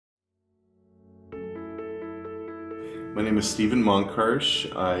My name is Stephen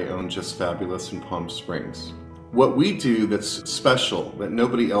Monkarsh. I own Just Fabulous in Palm Springs. What we do that's special, that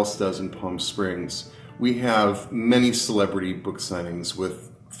nobody else does in Palm Springs, we have many celebrity book signings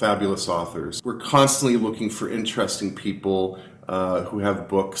with fabulous authors. We're constantly looking for interesting people who have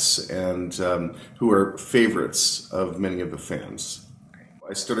books and who are favorites of many of the fans.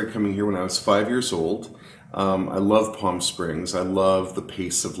 I started coming here when I was 5 years old. I love Palm Springs. I love the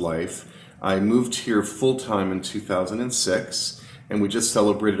pace of life. I moved here full-time in 2006, and we just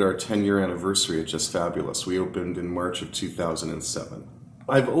celebrated our 10-year anniversary at Just Fabulous. We opened in March of 2007.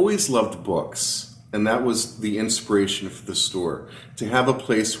 I've always loved books, and that was the inspiration for the store. To have a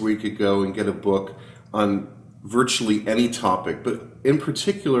place where you could go and get a book on virtually any topic, but in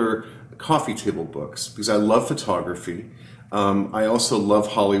particular, coffee table books, because I love photography. I also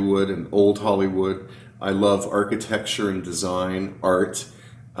love Hollywood and old Hollywood. I love architecture and design, art.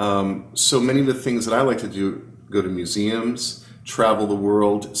 So many of the things that I like to do, go to museums, travel the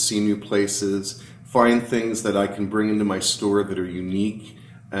world, see new places, find things that I can bring into my store that are unique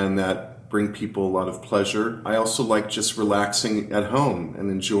and that bring people a lot of pleasure. I also like just relaxing at home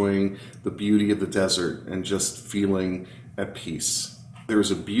and enjoying the beauty of the desert and just feeling at peace.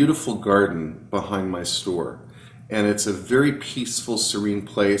 There's a beautiful garden behind my store. And it's a very peaceful, serene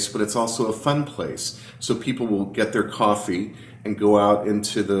place, but it's also a fun place. So people will get their coffee and go out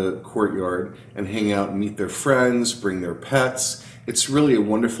into the courtyard and hang out and meet their friends, bring their pets. It's really a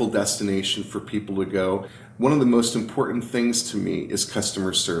wonderful destination for people to go. One of the most important things to me is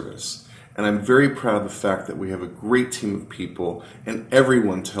customer service. And I'm very proud of the fact that we have a great team of people, and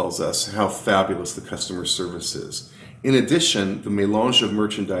everyone tells us how fabulous the customer service is. In addition, the melange of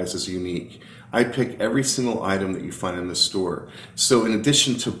merchandise is unique. I pick every single item that you find in the store. So in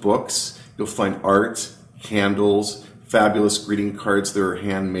addition to books, you'll find art, candles, fabulous greeting cards that are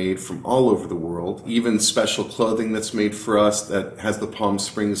handmade from all over the world, even special clothing that's made for us that has the Palm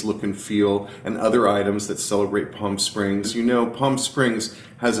Springs look and feel, and other items that celebrate Palm Springs. You know, Palm Springs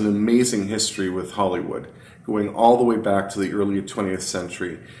has an amazing history with Hollywood, going all the way back to the early 20th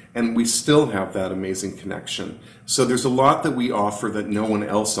century, and we still have that amazing connection. So there's a lot that we offer that no one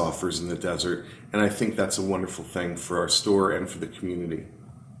else offers in the desert, and I think that's a wonderful thing for our store and for the community.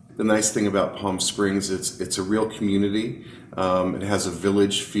 The nice thing about Palm Springs, it's a real community. It has a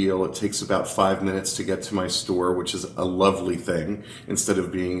village feel. It takes about 5 minutes to get to my store, which is a lovely thing, instead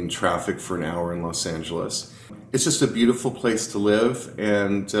of being in traffic for an hour in Los Angeles. It's just a beautiful place to live,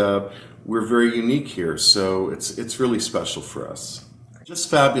 and we're very unique here, so it's really special for us.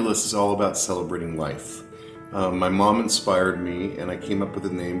 Just Fabulous is all about celebrating life. My mom inspired me, and I came up with the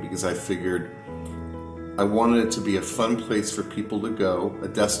name because I figured I wanted it to be a fun place for people to go, a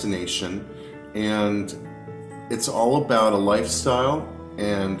destination, and it's all about a lifestyle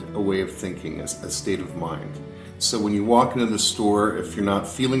and a way of thinking, a state of mind. So when you walk into the store, if you're not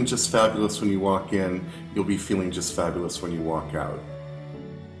feeling just fabulous when you walk in, you'll be feeling just fabulous when you walk out.